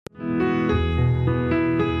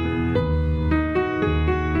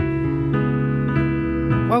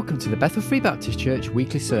Welcome to the Bethel Free Baptist Church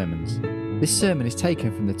weekly sermons. This sermon is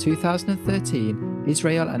taken from the 2013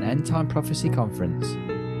 Israel and End Time Prophecy Conference.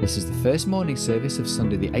 This is the first morning service of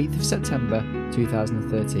Sunday the 8th of September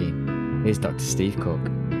 2013. Here's Dr. Steve Cook.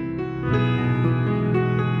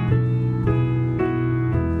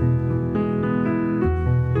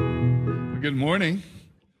 Good morning.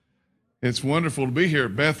 It's wonderful to be here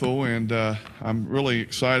at Bethel, and I'm really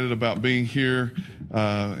excited about being here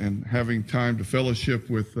and having time to fellowship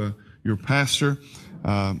with your pastor.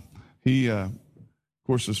 He, of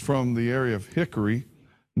course, is from the area of Hickory,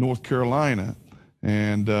 North Carolina,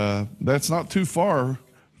 and that's not too far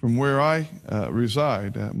from where I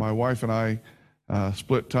reside. My wife and I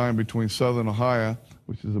split time between Southern Ohio,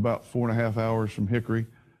 which is about 4.5 hours from Hickory,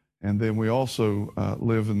 and then we also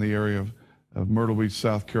live in the area of Myrtle Beach,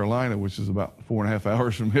 South Carolina, which is about 4.5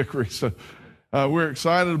 hours from Hickory. So we're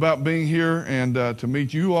excited about being here and to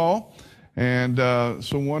meet you all, and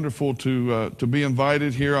so wonderful to be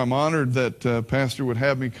invited here. I'm honored that Pastor would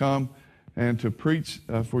have me come and to preach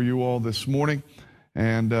for you all this morning.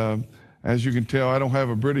 And as you can tell, I don't have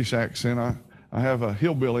a British accent. I have a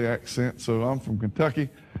hillbilly accent, so I'm from Kentucky,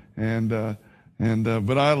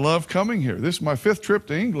 but I love coming here. This is my 5th trip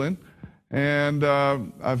to England. And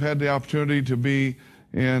I've had the opportunity to be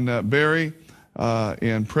in Barry,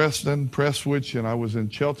 in Preston, Prestwich, and I was in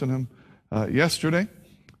Cheltenham yesterday.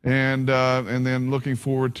 And then looking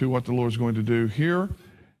forward to what the Lord's going to do here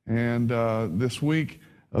and this week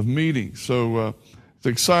of meetings. So it's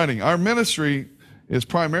exciting. Our ministry is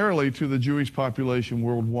primarily to the Jewish population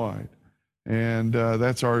worldwide. And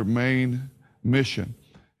that's our main mission,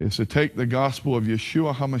 is to take the gospel of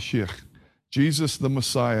Yeshua HaMashiach, Jesus the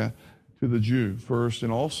Messiah, to the Jew first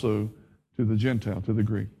and also to the Gentile, to the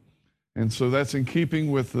Greek. And so that's in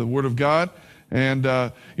keeping with the Word of God. And,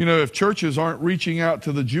 if churches aren't reaching out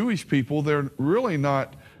to the Jewish people, they're really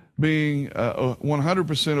not being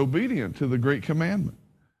 100% obedient to the Great Commandment.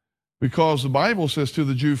 Because the Bible says to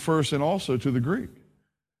the Jew first and also to the Greek.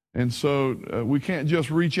 And so we can't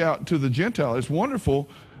just reach out to the Gentile. It's wonderful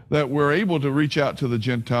that we're able to reach out to the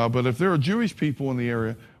Gentile, but if there are Jewish people in the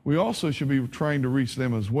area, we also should be trying to reach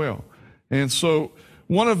them as well. And so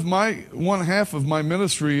one half of my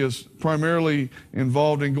ministry is primarily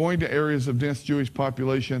involved in going to areas of dense Jewish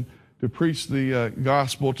population to preach the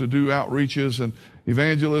gospel, to do outreaches and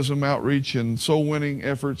evangelism outreach and soul winning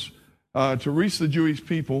efforts to reach the Jewish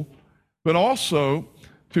people, but also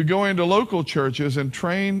to go into local churches and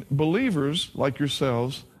train believers like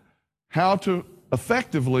yourselves how to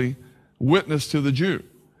effectively witness to the Jew.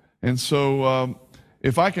 And so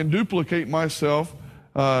if I can duplicate myself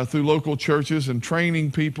through local churches and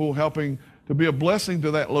training people, helping to be a blessing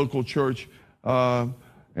to that local church. And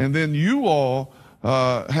then you all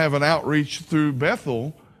have an outreach through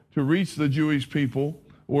Bethel to reach the Jewish people,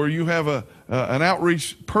 or you have an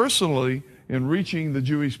outreach personally in reaching the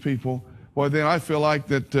Jewish people. Well, then I feel like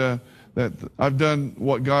that I've done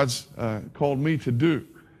what God's called me to do.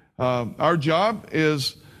 Our job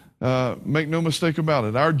is, make no mistake about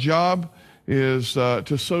it, our job is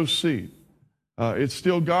to sow seed. It's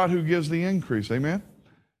still God who gives the increase, amen?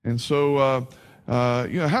 And so,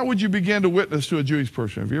 how would you begin to witness to a Jewish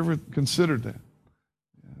person? Have you ever considered that?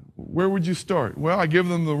 Where would you start? Well, I give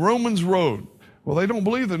them the Romans road. Well, they don't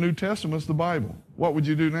believe the New Testament's the Bible. What would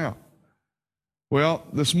you do now? Well,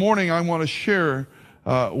 this morning I want to share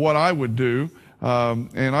what I would do,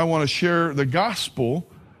 and I want to share the gospel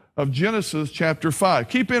of Genesis chapter 5.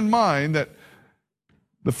 Keep in mind that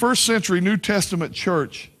the first century New Testament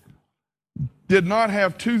church did not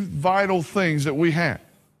have two vital things that we had.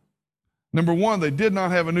 Number one, they did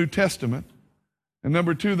not have a New Testament. And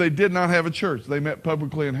number two, they did not have a church. They met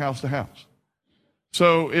publicly and house to house.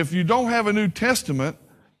 So if you don't have a New Testament,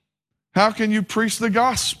 how can you preach the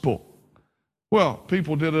gospel? Well,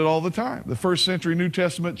 people did it all the time. The first century New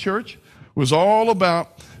Testament church was all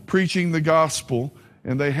about preaching the gospel,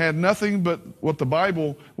 and they had nothing but what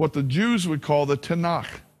the Jews would call the Tanakh.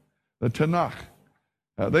 The Tanakh.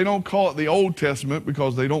 They don't call it the Old Testament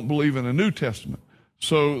because they don't believe in a New Testament.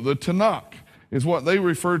 So the Tanakh is what they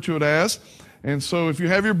refer to it as. And so if you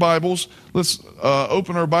have your Bibles, let's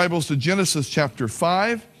open our Bibles to Genesis chapter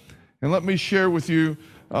 5. And let me share with you,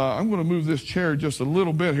 I'm going to move this chair just a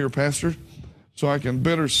little bit here, Pastor, so I can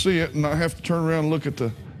better see it and not have to turn around and look at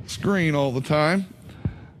the screen all the time.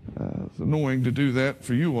 It's annoying to do that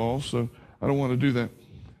for you all, so I don't want to do that.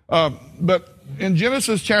 But in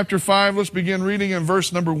Genesis chapter 5, let's begin reading in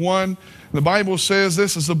verse number 1. The Bible says,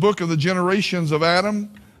 this is the book of the generations of Adam.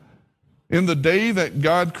 In the day that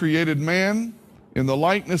God created man, in the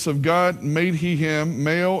likeness of God made he him,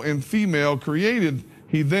 male and female created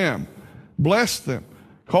he them. Blessed them,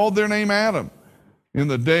 called their name Adam in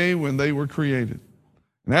the day when they were created.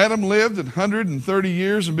 And Adam lived 130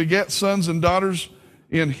 years and begat sons and daughters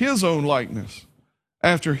in his own likeness,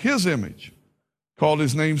 after his image, called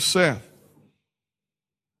his name Seth.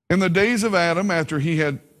 In the days of Adam, after he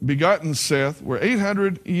had begotten Seth, were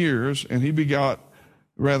 800 years, and he begat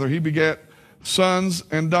sons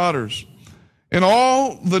and daughters. And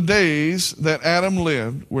all the days that Adam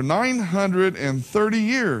lived were 930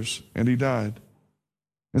 years, and he died.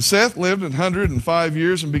 And Seth lived 105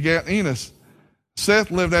 years and begat Enos.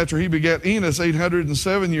 Seth lived after he begat Enos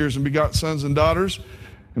 807 years and begot sons and daughters.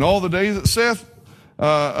 And all the days that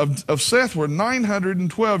Seth were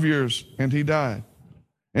 912 years, and he died.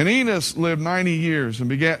 And Enos lived 90 years and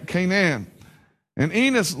begat Canaan. And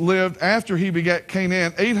Enos lived after he begat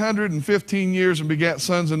Canaan 815 years and begat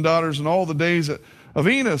sons and daughters. And all the days of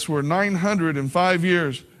Enos were 905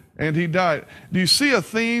 years, and he died. Do you see a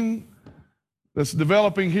theme that's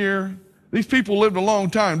developing here? These people lived a long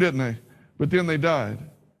time, didn't they? But then they died.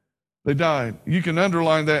 They died. You can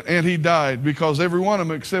underline that, and he died, because every one of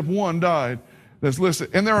them except one died that's listed.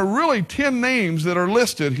 And there are really 10 names that are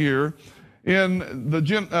listed here in the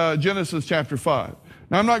Genesis chapter 5.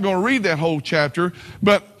 Now, I'm not going to read that whole chapter,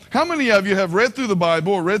 but how many of you have read through the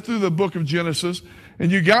Bible or read through the book of Genesis,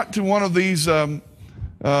 and you got to one of these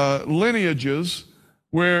lineages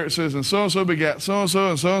where it says, and so-and-so begat so-and-so,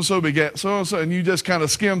 and so-and-so begat so-and-so, and you just kind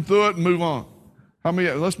of skim through it and move on? How many?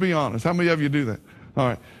 Let's be honest. How many of you do that? All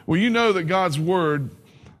right. Well, you know that God's Word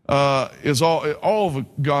is all of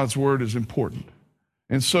God's Word is important.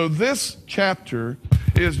 And so this chapter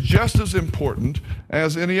is just as important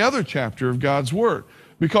as any other chapter of God's Word,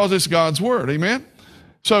 because it's God's Word. Amen?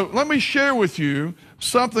 So let me share with you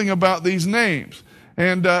something about these names.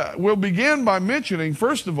 And we'll begin by mentioning,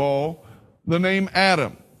 first of all, the name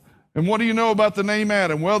Adam. And what do you know about the name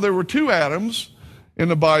Adam? Well, there were two Adams in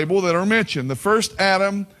the Bible that are mentioned, the first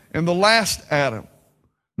Adam and the last Adam.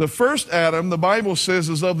 The first Adam, the Bible says,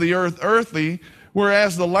 is of the earth, earthy,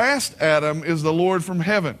 whereas the last Adam is the Lord from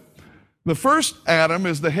heaven. The first Adam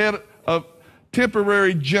is the head of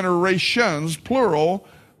temporary generations, plural,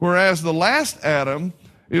 whereas the last Adam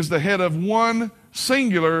is the head of one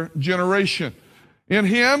singular generation. In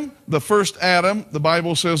him, the first Adam, the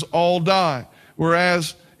Bible says, all die,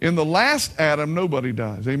 whereas in the last Adam, nobody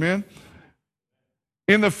dies. Amen?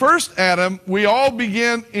 In the first Adam, we all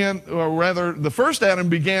begin the first Adam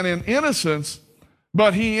began in innocence,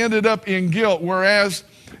 but he ended up in guilt, whereas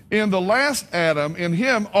in the last Adam, in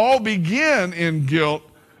him, all began in guilt,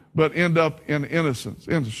 but end up in innocence.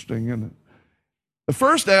 Interesting, isn't it? The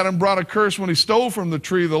first Adam brought a curse when he stole from the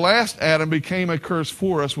tree. The last Adam became a curse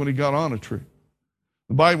for us when he got on a tree.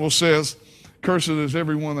 The Bible says, cursed is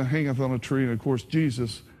everyone that hangeth on a tree, and of course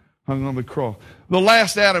Jesus hung on the cross. The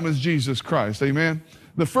last Adam is Jesus Christ, amen?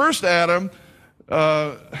 The first Adam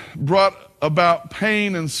brought about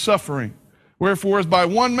pain and suffering. Wherefore, as by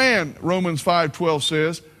one man, Romans 5:12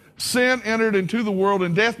 says, sin entered into the world,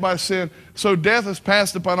 and death by sin, so death has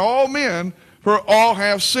passed upon all men, for all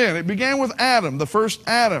have sinned. It began with Adam, the first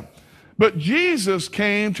Adam. But Jesus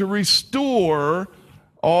came to restore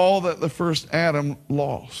all that the first Adam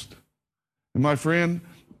lost. And my friend,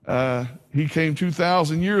 he came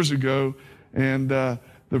 2,000 years ago, and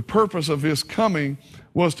the purpose of his coming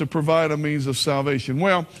was to provide a means of salvation.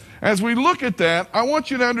 Well, as we look at that, I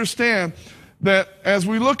want you to understand that as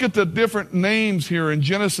we look at the different names here in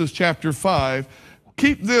Genesis chapter 5,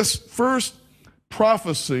 keep this first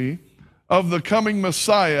prophecy of the coming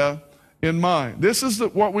Messiah in mind. This is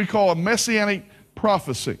what we call a messianic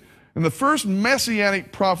prophecy. And the first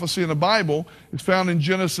messianic prophecy in the Bible is found in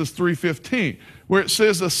Genesis 3:15, where it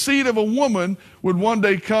says the seed of a woman would one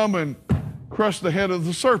day come and crush the head of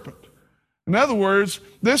the serpent. In other words,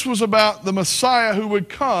 this was about the Messiah who would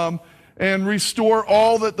come and restore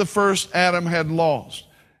all that the first Adam had lost.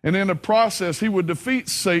 And in the process, he would defeat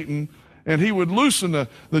Satan, and he would loosen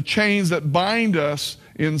the chains that bind us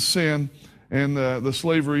in sin and the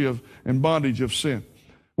slavery and bondage of sin.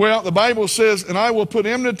 Well, the Bible says, and I will put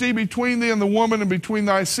enmity between thee and the woman, and between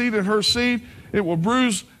thy seed and her seed. It will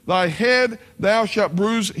bruise thy head, thou shalt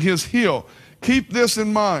bruise his heel. Keep this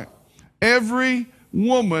in mind. Every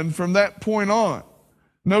woman from that point on,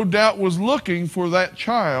 no doubt, was looking for that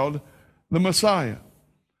child, the Messiah.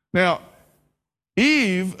 Now,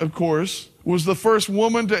 Eve, of course, was the first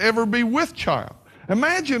woman to ever be with child.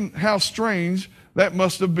 Imagine how strange that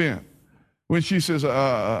must have been when she says,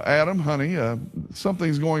 Adam, honey,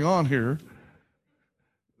 something's going on here.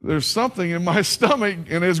 There's something in my stomach,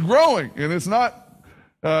 and it's growing, and it's not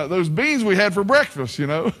those beans we had for breakfast, you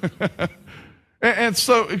know. and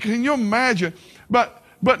so, can you imagine? But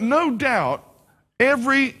no doubt,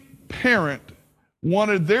 Every parent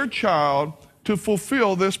wanted their child to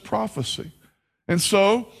fulfill this prophecy. And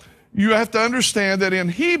so you have to understand that in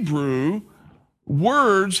Hebrew,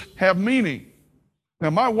 words have meaning.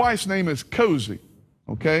 Now, my wife's name is Cozy,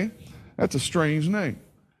 okay? That's a strange name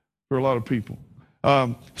for a lot of people.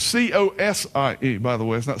 C-O-S-I-E, by the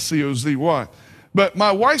way. It's not C-O-Z-Y. But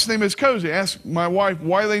my wife's name is Cozy. Ask my wife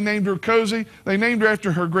why they named her Cozy. They named her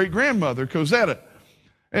after her great-grandmother, Cosetta.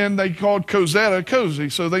 And they called Cosetta Cozy,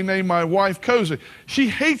 so they named my wife Cozy. She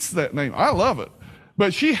hates that name. I love it,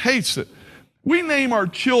 but she hates it. We name our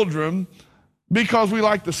children because we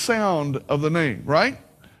like the sound of the name, right?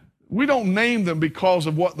 We don't name them because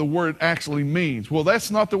of what the word actually means. Well, that's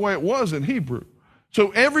not the way it was in Hebrew.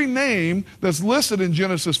 So every name that's listed in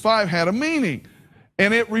Genesis 5 had a meaning,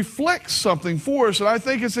 and it reflects something for us, and I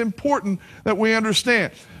think it's important that we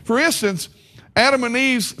understand. For instance, Adam and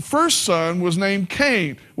Eve's first son was named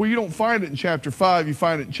Cain. Well, you don't find it in chapter 5, you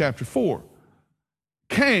find it in chapter 4.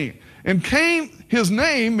 Cain. And Cain, his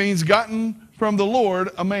name means gotten from the Lord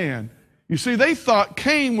a man. You see, they thought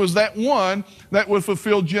Cain was that one that would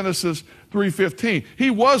fulfill Genesis 3:15. He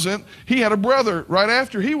wasn't. He had a brother right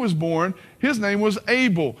after he was born. His name was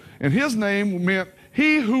Abel. And his name meant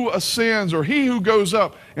he who ascends or he who goes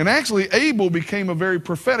up. And actually, Abel became a very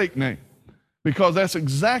prophetic name, because that's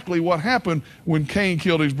exactly what happened when Cain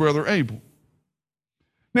killed his brother Abel.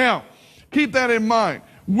 Now, keep that in mind.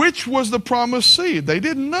 Which was the promised seed? They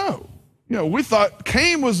didn't know. You know, we thought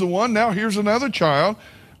Cain was the one. Now here's another child.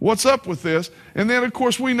 What's up with this? And then, of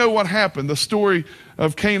course, we know what happened. The story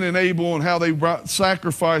of Cain and Abel and how they brought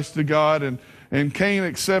sacrifice to God. And Cain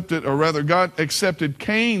accepted, or rather God accepted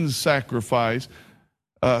Cain's sacrifice.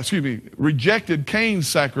 Rejected Cain's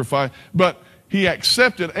sacrifice. But he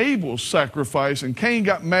accepted Abel's sacrifice, and Cain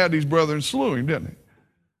got mad at his brother and slew him, didn't he?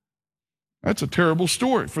 That's a terrible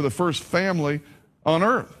story for the first family on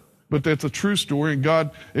earth. But that's a true story, and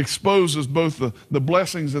God exposes both the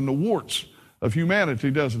blessings and the warts of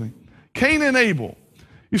humanity, doesn't he? Cain and Abel.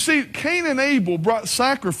 You see, Cain and Abel brought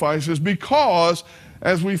sacrifices because,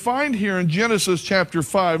 as we find here in Genesis chapter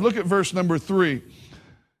 5, look at verse number 3.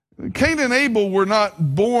 Cain and Abel were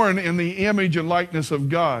not born in the image and likeness of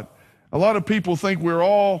God. A lot of people think we're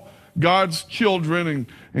all God's children,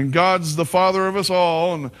 and God's the father of us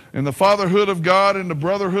all, and the fatherhood of God and the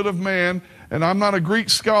brotherhood of man. And I'm not a Greek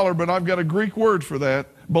scholar, but I've got a Greek word for that: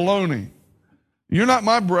 baloney. You're not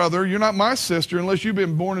my brother, you're not my sister, unless you've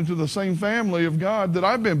been born into the same family of God that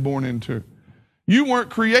I've been born into. You weren't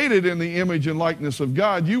created in the image and likeness of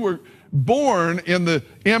God. You were born in the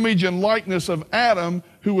image and likeness of Adam,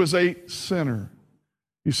 who was a sinner.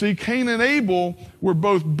 You see, Cain and Abel were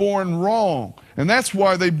both born wrong, and that's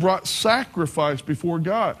why they brought sacrifice before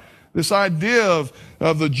God. This idea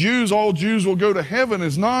of the Jews, all Jews will go to heaven,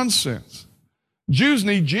 is nonsense. Jews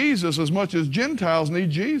need Jesus as much as Gentiles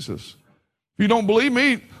need Jesus. If you don't believe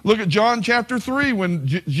me, look at John chapter 3, when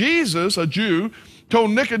Jesus, a Jew,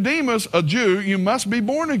 told Nicodemus, a Jew, you must be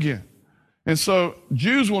born again. And so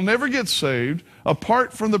Jews will never get saved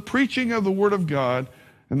apart from the preaching of the Word of God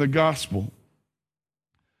and the gospel.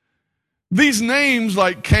 These names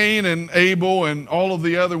like Cain and Abel and all of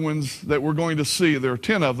the other ones that we're going to see, there are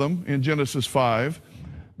 10 of them in Genesis 5,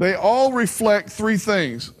 they all reflect three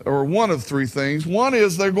things, or one of three things. One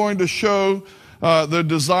is they're going to show the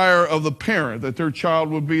desire of the parent, that their child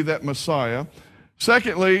would be that Messiah.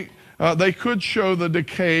 Secondly, they could show the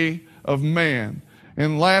decay of man.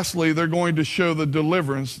 And lastly, they're going to show the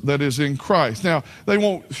deliverance that is in Christ. Now, they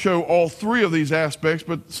won't show all three of these aspects,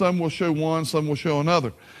 but some will show one, some will show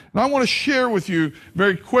another. And I want to share with you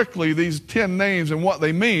very quickly these 10 names and what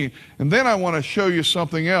they mean. And then I want to show you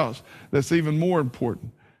something else that's even more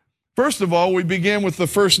important. First of all, we begin with the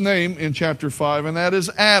first name in chapter 5, and that is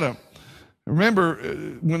Adam. Remember,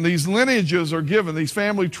 when these lineages are given, these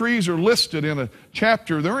family trees are listed in a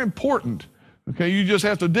chapter, they're important. Okay, you just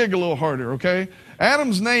have to dig a little harder, okay?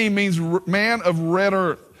 Adam's name means man of red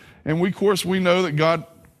earth. And we, of course, we know that God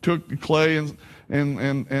took clay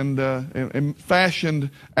and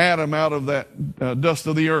fashioned Adam out of that dust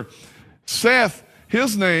of the earth. Seth,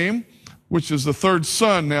 his name, which is the third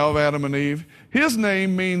son now of Adam and Eve, his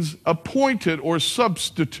name means appointed or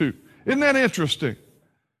substitute. Isn't that interesting?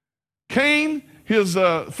 Cain, his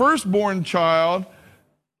firstborn child,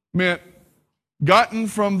 meant gotten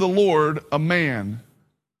from the Lord a man.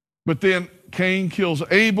 But then Cain kills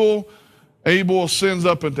Abel. Abel ascends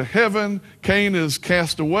up into heaven. Cain is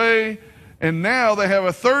cast away. And now they have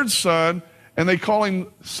a third son, and they call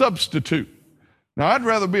him substitute. Now, I'd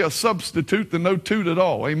rather be a substitute than no toot at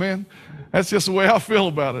all. Amen? That's just the way I feel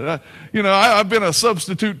about it. I've been a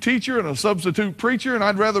substitute teacher and a substitute preacher, and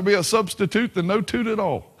I'd rather be a substitute than no toot at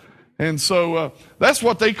all. And so that's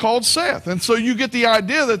what they called Seth. And so you get the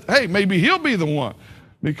idea that, hey, maybe he'll be the one.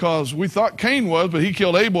 Because we thought Cain was, but he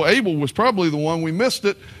killed Abel. Abel was probably the one. We missed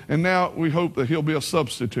it, and now we hope that he'll be a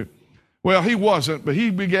substitute. Well, he wasn't, but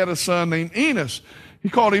he begat a son named Enos. He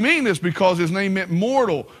called him Enos because his name meant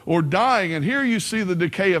mortal or dying. And here you see the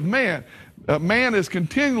decay of man. Man is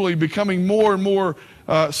continually becoming more and more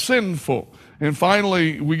sinful. And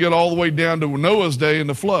finally, we get all the way down to Noah's day and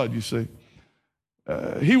the flood, you see.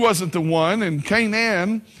 He wasn't the one, and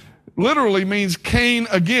Canaan literally means Cain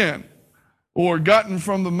again, or gotten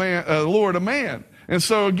from the Lord a man. And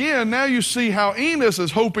so again, now you see how Enos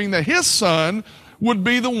is hoping that his son would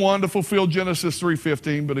be the one to fulfill Genesis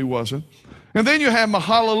 3:15, but he wasn't. And then you have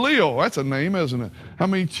Mahalaleel. That's a name, isn't it? How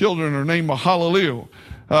many children are named Mahalaleel?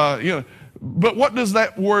 But what does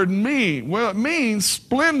that word mean? Well, it means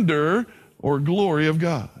splendor or glory of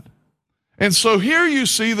God. And so here you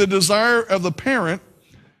see the desire of the parent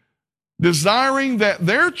desiring that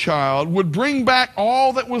their child would bring back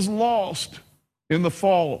all that was lost in the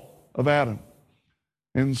fall of Adam.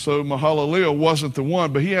 And so Mahalaleel wasn't the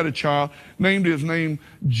one, but he had a child, named his name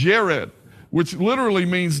Jared, which literally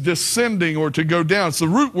means descending or to go down. It's the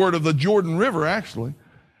root word of the Jordan River, actually.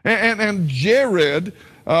 And Jared,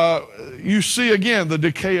 you see again the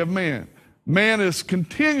decay of man. Man is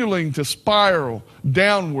continuing to spiral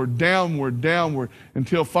downward, downward, downward,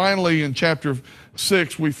 until finally in chapter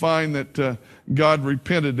 6 we find that God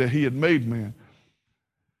repented that he had made man.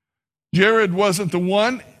 Jared wasn't the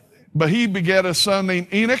one, but he begat a son named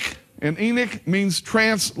Enoch, and Enoch means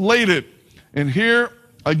translated. And here,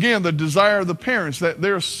 again, the desire of the parents that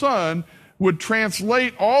their son would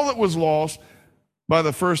translate all that was lost by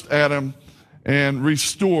the first Adam and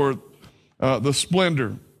restore the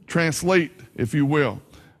splendor. Translate, if you will,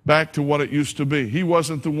 back to what it used to be. He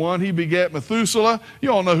wasn't the one. He begat Methuselah.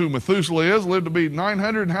 You all know who Methuselah is. Lived to be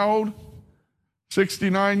 900 and how old?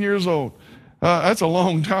 69 years old. That's a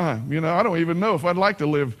long time. I don't even know if I'd like to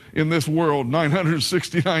live in this world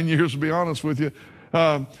 969 years, to be honest with you.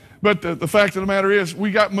 But the fact of the matter is,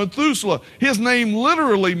 we got Methuselah. His name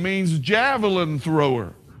literally means javelin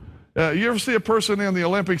thrower. You ever see a person in the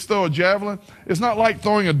Olympics throw a javelin? It's not like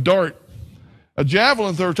throwing a dart. A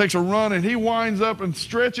javelin thrower takes a run and he winds up and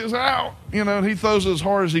stretches out, and he throws as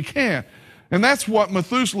hard as he can. And that's what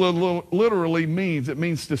Methuselah literally means. It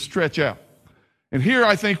means to stretch out. And here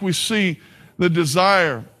I think we see the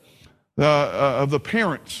desire of the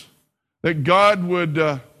parents that God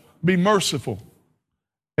would be merciful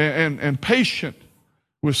and patient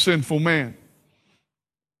with sinful man.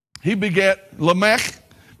 He begat Lamech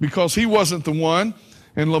because he wasn't the one.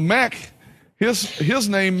 And Lamech, his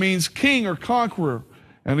name means king or conqueror.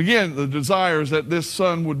 And again, the desire is that this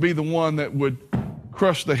son would be the one that would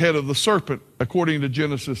crush the head of the serpent, according to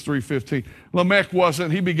Genesis 3:15. Lamech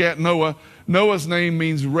wasn't. He begat Noah. Noah's name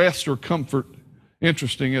means rest or comfort.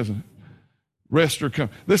 Interesting, isn't it? Rest or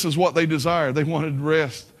comfort. This is what they desired. They wanted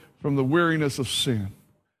rest from the weariness of sin.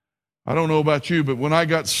 I don't know about you, but when I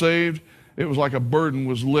got saved, it was like a burden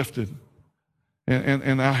was lifted.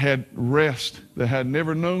 And I had rest that I had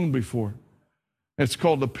never known before. It's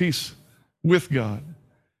called the peace with God.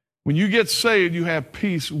 When you get saved, you have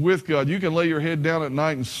peace with God. You can lay your head down at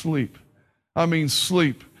night and sleep. I mean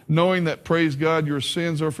sleep, knowing that, praise God, your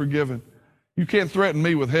sins are forgiven. You can't threaten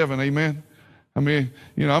me with heaven, amen? I mean,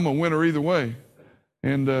 I'm a winner either way.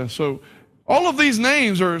 And so all of these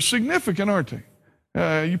names are significant, aren't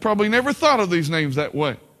they? You probably never thought of these names that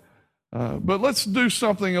way. But let's do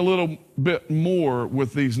something a little bit more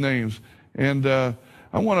with these names. And I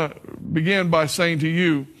want to begin by saying to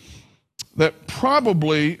you that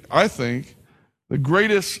probably, I think, the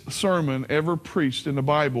greatest sermon ever preached in the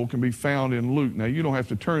Bible can be found in Luke. Now, you don't have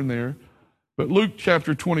to turn there, but Luke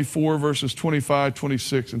chapter 24, verses 25,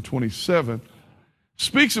 26, and 27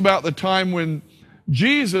 speaks about the time when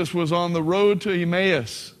Jesus was on the road to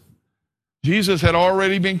Emmaus. Jesus had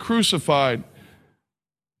already been crucified.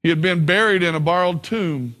 He had been buried in a borrowed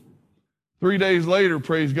tomb. 3 days later,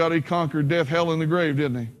 praise God, he conquered death, hell, and the grave,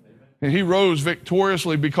 didn't he? And he rose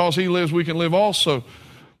victoriously. Because he lives, we can live also.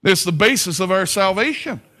 It's the basis of our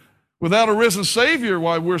salvation. Without a risen Savior,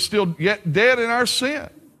 why, we're still yet dead in our sin.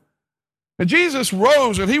 And Jesus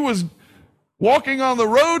rose, and he was walking on the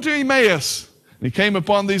road to Emmaus. And he came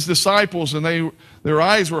upon these disciples, and their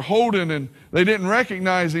eyes were holden, and they didn't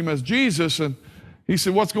recognize him as Jesus. And he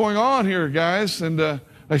said, "What's going on here, guys?" And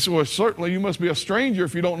they said, "Well, certainly you must be a stranger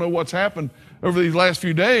if you don't know what's happened over these last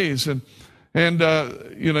few days." And And,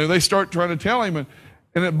 they start trying to tell him.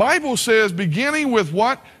 And the Bible says, beginning with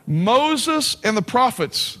what? Moses and the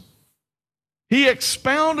prophets. He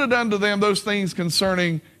expounded unto them those things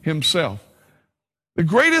concerning himself. The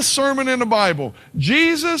greatest sermon in the Bible.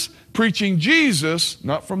 Jesus preaching Jesus,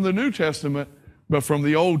 not from the New Testament, but from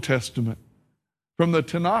the Old Testament, from the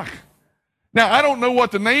Tanakh. Now, I don't know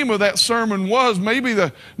what the name of that sermon was. Maybe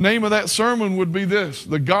the name of that sermon would be this,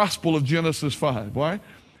 the Gospel of Genesis 5, right?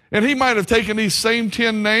 And he might have taken these same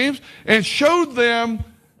 10 names and showed them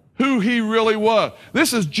who he really was.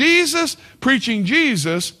 This is Jesus preaching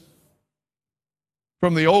Jesus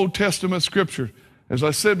from the Old Testament Scripture. As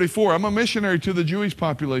I said before, I'm a missionary to the Jewish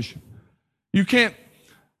population. You can't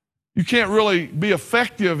really be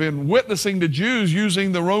effective in witnessing to Jews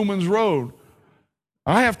using the Romans road.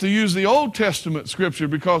 I have to use the Old Testament Scripture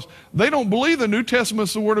because they don't believe the New Testament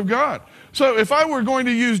is the Word of God. So if I were going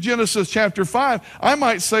to use Genesis chapter 5, I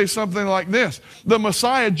might say something like this. The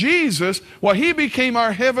Messiah, Jesus, he became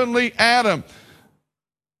our heavenly Adam.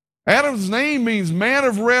 Adam's name means man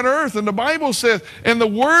of red earth. And the Bible says, and the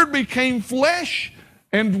Word became flesh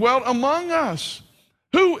and dwelt among us.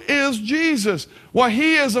 Who is Jesus?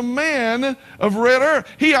 He is a man of red earth.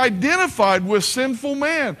 He identified with sinful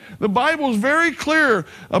man. The Bible is very clear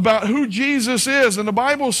about who Jesus is. And the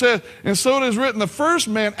Bible says, and so it is written, the first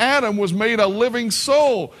man, Adam, was made a living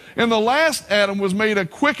soul. And the last Adam was made a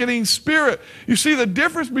quickening spirit. You see, the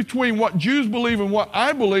difference between what Jews believe and what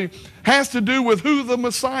I believe has to do with who the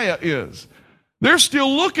Messiah is. They're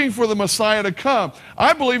still looking for the Messiah to come.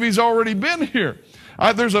 I believe he's already been here.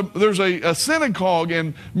 There's a synagogue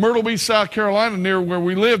in Myrtle Beach, South Carolina, near where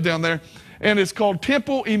we live down there, and it's called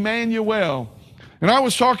Temple Emmanuel. And I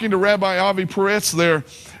was talking to Rabbi Avi Peretz there,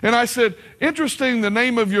 and I said, interesting the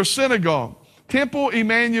name of your synagogue, Temple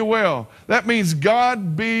Emmanuel. That means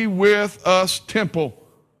God be with us temple.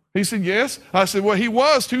 He said, yes. I said, he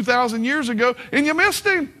was 2,000 years ago, and you missed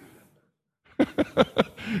him.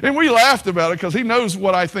 And we laughed about it because he knows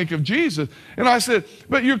what I think of Jesus. And I said,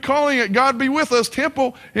 but you're calling it God be with us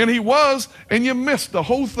temple, and he was, and you missed the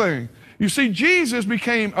whole thing. You see, Jesus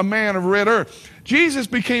became a man of red earth. Jesus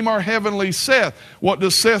became our heavenly Seth. What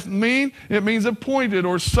does Seth mean? It means appointed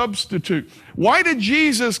or substitute. Why did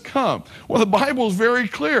Jesus come? Well, the Bible is very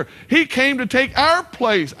clear. He came to take our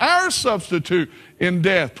place, our substitute in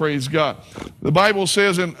death, praise God. The Bible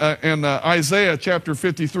says in Isaiah chapter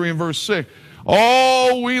 53 and verse 6,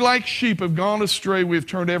 all we like sheep have gone astray. We have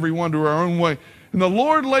turned every one to our own way. And the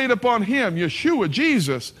Lord laid upon him, Yeshua,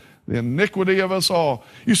 Jesus, the iniquity of us all.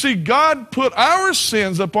 You see, God put our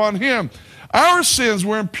sins upon him. Our sins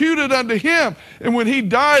were imputed unto him. And when he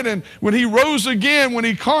died and when he rose again, when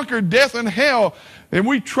he conquered death and hell, and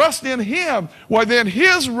we trust in him, then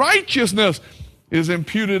his righteousness is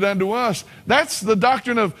imputed unto us. That's the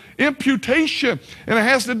doctrine of imputation. And it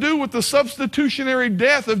has to do with the substitutionary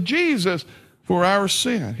death of Jesus for our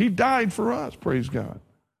sin. He died for us, praise God.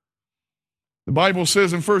 The Bible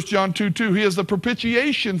says in 1 John 2:2, he is the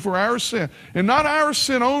propitiation for our sin. And not our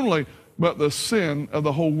sin only, but the sin of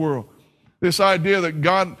the whole world. This idea that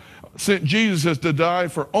God sent Jesus to die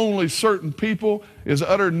for only certain people is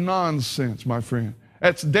utter nonsense, my friend.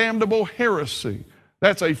 That's damnable heresy.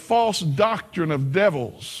 That's a false doctrine of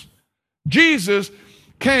devils. Jesus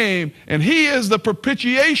came, and he is the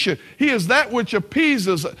propitiation. He is that which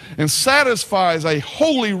appeases and satisfies a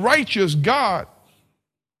holy, righteous God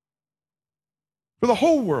for the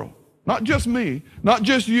whole world. Not just me, not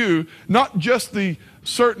just you, not just the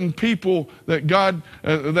certain people that God,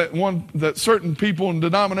 that certain people and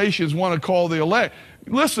denominations want to call the elect.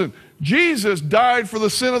 Listen, Jesus died for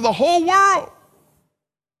the sin of the whole world.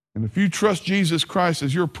 And if you trust Jesus Christ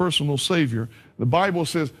as your personal Savior, the Bible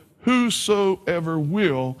says, whosoever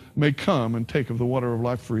will may come and take of the water of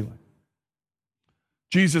life freely.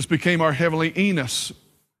 Jesus became our heavenly Enos,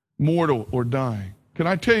 mortal or dying. Can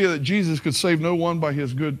I tell you that Jesus could save no one by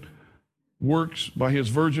his good works, by his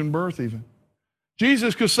virgin birth even?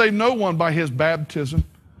 Jesus could save no one by his baptism,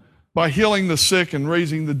 by healing the sick and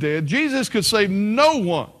raising the dead. Jesus could save no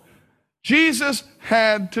one. Jesus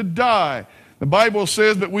had to die. The Bible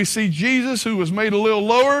says that we see Jesus, who was made a little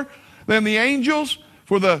lower than the angels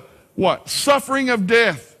for the what? Suffering of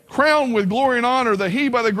death, crowned with glory and honor, that he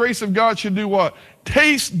by the grace of God should do what?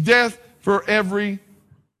 Taste death for every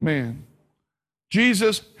man.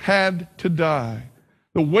 Jesus had to die.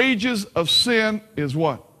 The wages of sin is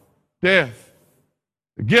what? Death.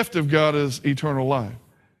 The gift of God is eternal life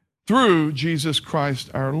through Jesus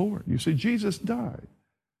Christ our Lord. You see, Jesus died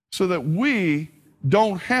so that we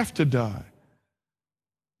don't have to die,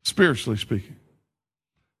 spiritually speaking.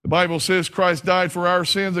 The Bible says Christ died for our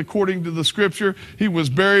sins according to the Scripture. He was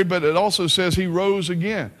buried, but it also says he rose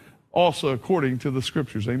again, also according to the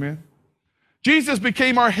Scriptures. Amen? Jesus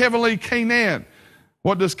became our heavenly Canaan.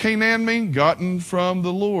 What does Canaan mean? Gotten from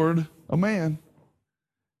the Lord, a man.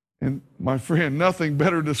 And my friend, nothing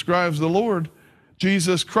better describes the Lord,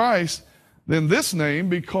 Jesus Christ, than this name,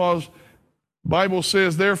 because the Bible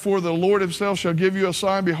says, therefore the Lord himself shall give you a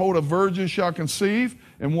sign. Behold, a virgin shall conceive,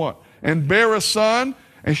 and what? And bear a son,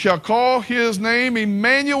 and shall call his name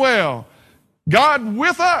Emmanuel, God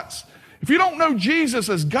with us. If you don't know Jesus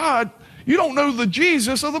as God, you don't know the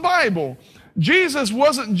Jesus of the Bible. Jesus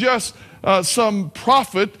wasn't just some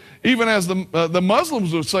prophet, even as the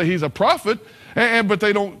Muslims would say he's a prophet, but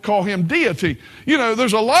they don't call him deity. You know,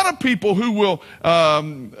 there's a lot of people who will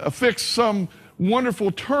affix some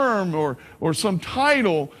wonderful term or some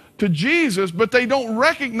title to Jesus, but they don't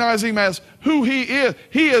recognize him as who he is.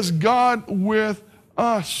 He is God with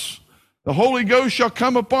us. The Holy Ghost shall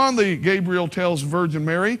come upon thee, Gabriel tells Virgin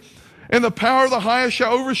Mary, and the power of the highest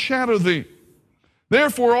shall overshadow thee.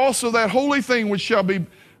 Therefore also that holy thing which shall be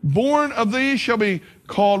born of thee shall be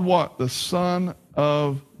called what? The Son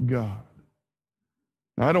of God.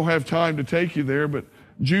 Now, I don't have time to take you there, but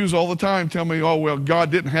Jews all the time tell me, oh, well, God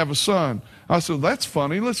didn't have a son. I said, that's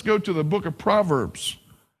funny. Let's go to the book of Proverbs,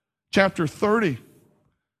 chapter 30.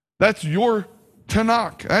 That's your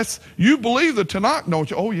Tanakh. You believe the Tanakh, don't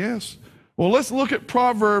you? Oh, yes. Well, let's look at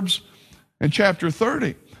Proverbs in chapter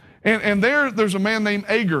 30. And there's a man named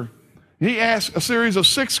Agur. He asks a series of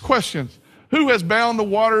 6 questions. Who has bound the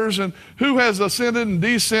waters, and who has ascended and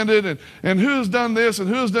descended, and who has done this and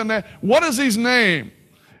who has done that? What is his name?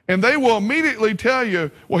 And they will immediately tell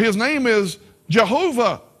you, well, his name is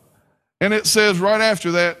Jehovah. And it says right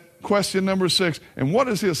after that, question number 6, and what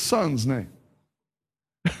is his son's name?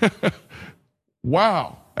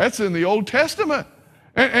 Wow, that's in the Old Testament.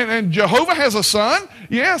 And Jehovah has a son?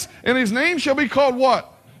 Yes, and his name shall be called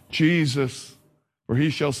what? Jesus, for he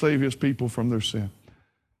shall save his people from their sin.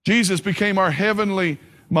 Jesus became our heavenly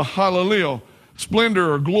Mahalalel,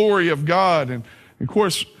 splendor or glory of God. And of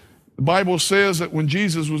course, the Bible says that when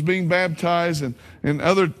Jesus was being baptized and in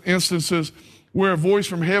other instances where a voice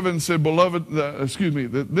from heaven said,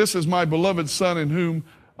 that this is my beloved Son in whom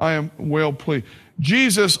I am well pleased.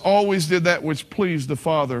 Jesus always did that which pleased the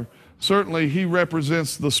Father. Certainly, he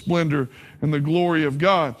represents the splendor and the glory of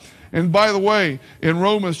God. And by the way, in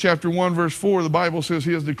Romans chapter 1, verse 4, the Bible says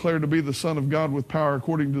he is declared to be the Son of God with power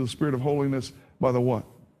according to the Spirit of holiness by the what?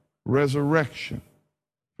 Resurrection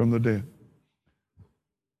from the dead.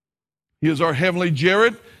 He is our heavenly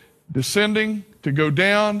Jared, descending to go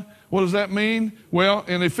down. What does that mean? Well,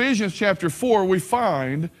 in Ephesians chapter 4, we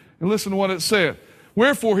find, and listen to what it said.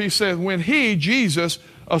 Wherefore he said, when he, Jesus,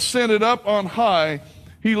 ascended up on high,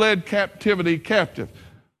 he led captivity captive.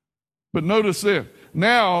 But notice this.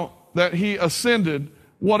 Now that he ascended,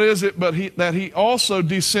 what is it but that he also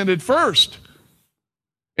descended first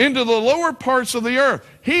into the lower parts of the earth?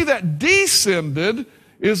 He that descended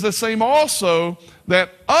is the same also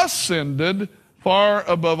that ascended far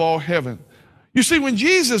above all heaven. You see, when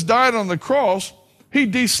Jesus died on the cross, he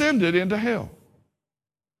descended into hell.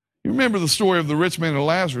 You remember the story of the rich man and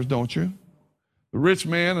Lazarus, don't you? The rich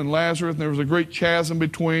man and Lazarus, and there was a great chasm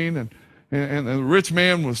between, and the rich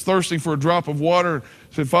man was thirsting for a drop of water.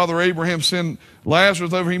 Said, Father Abraham, send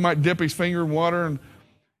Lazarus over, he might dip his finger in water. And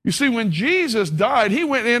you see, when Jesus died, he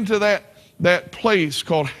went into that place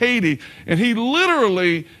called Hades, and he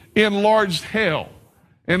literally enlarged hell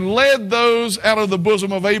and led those out of the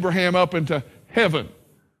bosom of Abraham up into heaven.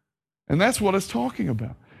 And that's what it's talking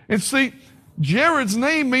about. And see, Jared's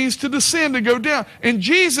name means to descend, to go down. And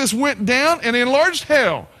Jesus went down and enlarged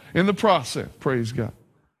hell in the process. Praise God.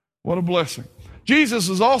 What a blessing. Jesus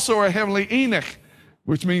is also our heavenly Enoch,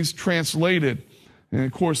 which means translated. And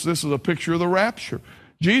of course, this is a picture of the rapture.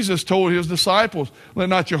 Jesus told his disciples, let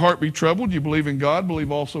not your heart be troubled. You believe in God,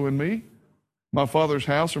 believe also in me. My Father's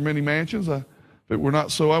house are many mansions. If it were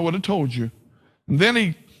not so, I would have told you. And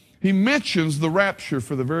then he mentions the rapture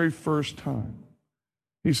for the very first time.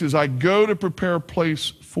 He says, I go to prepare a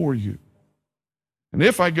place for you. And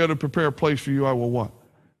if I go to prepare a place for you, I will what?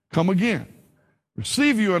 Come again.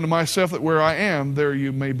 Receive you unto myself, that where I am, there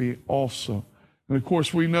you may be also. And of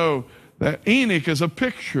course, we know that Enoch is a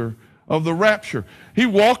picture of the rapture. He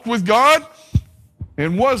walked with God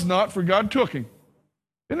and was not, for God took him.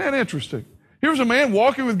 Isn't that interesting? Here's a man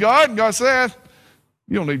walking with God, and God said,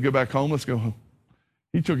 you don't need to go back home, let's go home.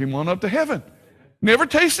 He took him on up to heaven. Never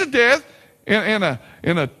tasted death in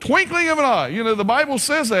a twinkling of an eye. You know, the Bible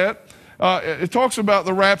says that. It talks about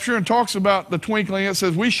the rapture and talks about the twinkling. It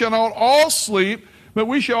says, we shall not all sleep, but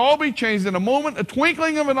we shall all be changed in a moment, a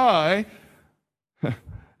twinkling of an eye,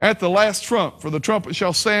 at the last trump. For the trumpet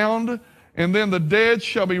shall sound, and then the dead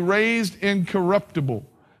shall be raised incorruptible.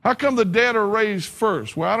 How come the dead are raised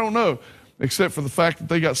first? Well, I don't know, except for the fact that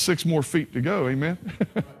they got 6 more feet to go. Amen?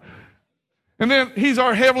 And then he's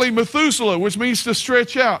our heavenly Methuselah, which means to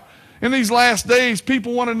stretch out. In these last days,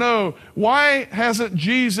 people want to know, why hasn't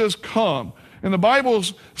Jesus come? And the Bible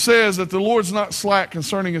says that the Lord's not slack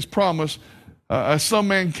concerning his promise, as some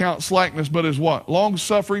men count slackness, but is what?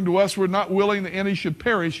 Long-suffering to us. We're not willing that any should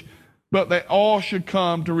perish, but that all should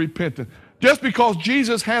come to repentance. Just because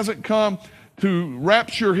Jesus hasn't come to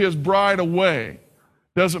rapture his bride away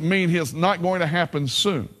doesn't mean it's not going to happen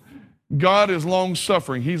soon. God is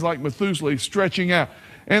long-suffering. He's like Methuselah, he's stretching out.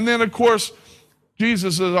 And then, of course,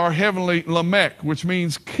 Jesus is our heavenly Lamech, which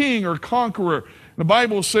means king or conqueror. The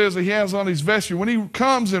Bible says that he has on his vesture, when he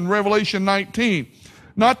comes in Revelation 19,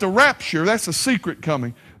 not the rapture, that's the secret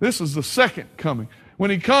coming. This is the second coming.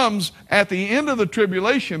 When he comes at the end of the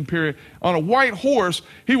tribulation period on a white horse,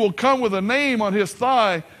 he will come with a name on his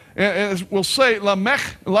thigh, and it will say,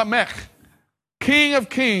 Lamech, Lamech, King of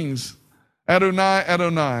kings, Adonai,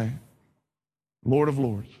 Adonai, Lord of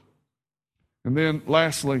lords. And then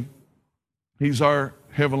lastly, he's our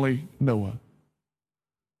heavenly Noah.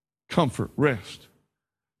 Comfort, rest.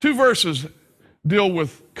 2 verses deal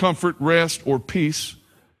with comfort, rest, or peace.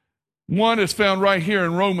 One is found right here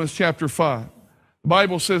in Romans chapter 5. The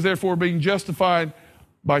Bible says, therefore, being justified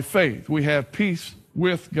by faith, we have peace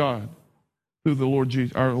with God through the Lord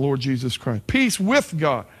Jesus, our Lord Jesus Christ. Peace with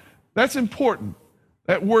God. That's important.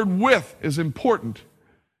 That word with is important.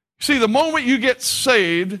 See, the moment you get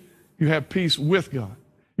saved, you have peace with God.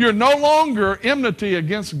 You're no longer enmity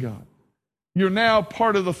against God. You're now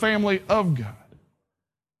part of the family of God.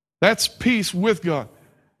 That's peace with God.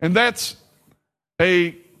 And that's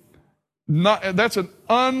an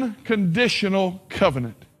unconditional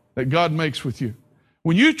covenant that God makes with you.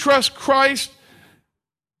 When you trust Christ,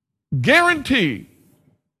 guarantee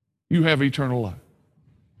you have eternal life.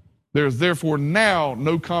 There is therefore now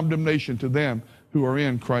no condemnation to them who are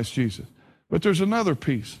in Christ Jesus. But there's another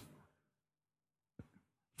peace.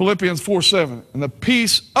 Philippians 4:7, and the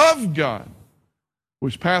peace of God,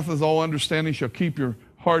 which passeth all understanding, shall keep your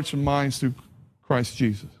hearts and minds through Christ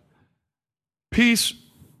Jesus. Peace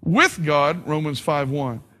with God, Romans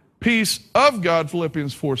 5:1. Peace of God,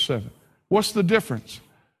 Philippians 4:7. What's the difference?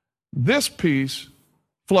 This peace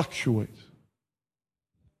fluctuates.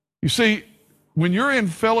 You see, when you're in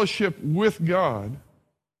fellowship with God,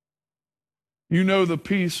 you know the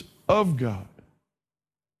peace of God.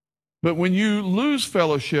 But when you lose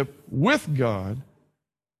fellowship with God,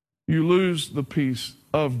 you lose the peace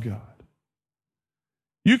of God.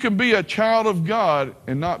 You can be a child of God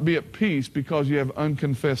and not be at peace because you have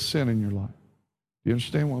unconfessed sin in your life. Do you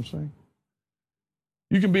understand what I'm saying?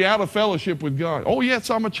 You can be out of fellowship with God. Oh, yes,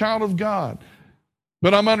 I'm a child of God.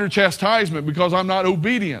 But I'm under chastisement because I'm not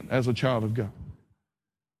obedient as a child of God.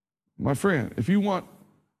 My friend, if you want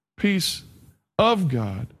peace of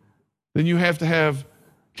God, then you have to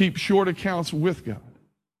keep short accounts with God.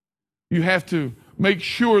 You have to make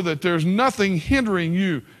sure that there's nothing hindering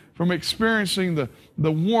you from experiencing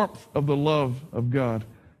the warmth of the love of God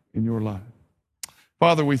in your life.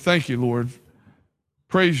 Father, we thank you, Lord.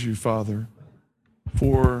 Praise you, Father,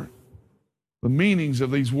 for the meanings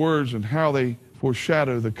of these words and how they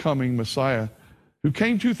foreshadow the coming Messiah who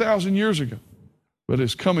came 2,000 years ago, but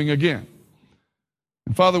is coming again.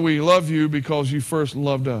 And Father, we love you because you first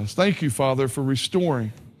loved us. Thank you, Father, for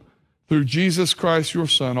restoring through Jesus Christ, your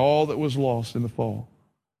Son, all that was lost in the fall.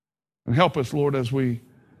 And help us, Lord, as we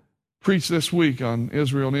preach this week on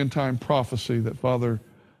Israel and end-time prophecy, that, Father,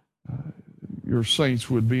 your saints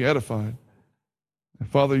would be edified. And,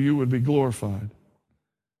 Father, you would be glorified.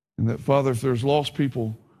 And that, Father, if there's lost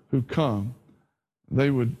people who come, they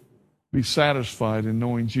would be satisfied in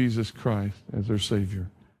knowing Jesus Christ as their Savior.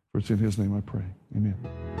 For it's in his name I pray.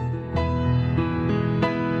 Amen.